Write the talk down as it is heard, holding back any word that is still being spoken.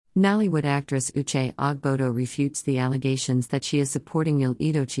Nollywood actress Uche Ogbodo refutes the allegations that she is supporting Yul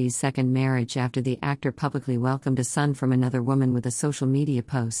Edochie's second marriage after the actor publicly welcomed a son from another woman with a social media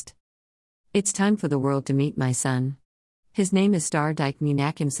post. "It's time for the world to meet my son. His name is Star Dyke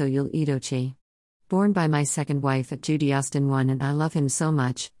Munakim So Yul Edochie. Born by my second wife at Judy Austin 1 and I love him so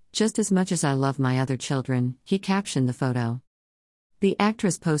much, just as much as I love my other children," he captioned the photo. The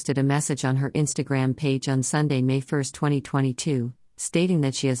actress posted a message on her Instagram page on Sunday, May 1, 2022, stating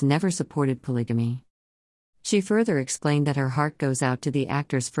that she has never supported polygamy. She further explained that her heart goes out to the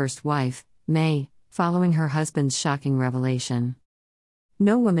actor's first wife, May, following her husband's shocking revelation.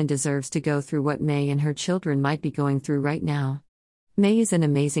 "No woman deserves to go through what May and her children might be going through right now. May is an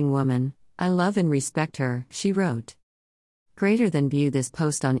amazing woman, I love and respect her," she wrote. Greater than view this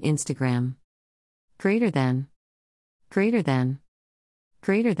post on Instagram. Greater than. Greater than.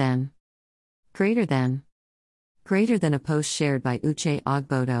 Greater than. Greater than. Greater than a post shared by Uche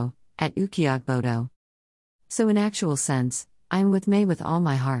Ogbodo, at Uche Ogbodo. "So in actual sense, I'm with May with all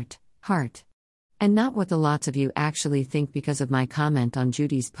my heart. And not what the lots of you actually think because of my comment on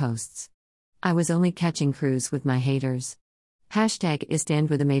Judy's posts. I was only catching cruise with my haters.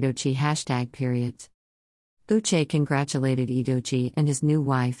 #IStandWithEdochie. Uche congratulated Edochie and his new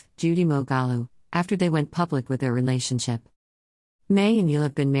wife, Judy Mogalu, after they went public with their relationship. May and Yul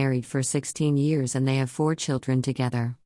have been married for 16 years and they have 4 children together.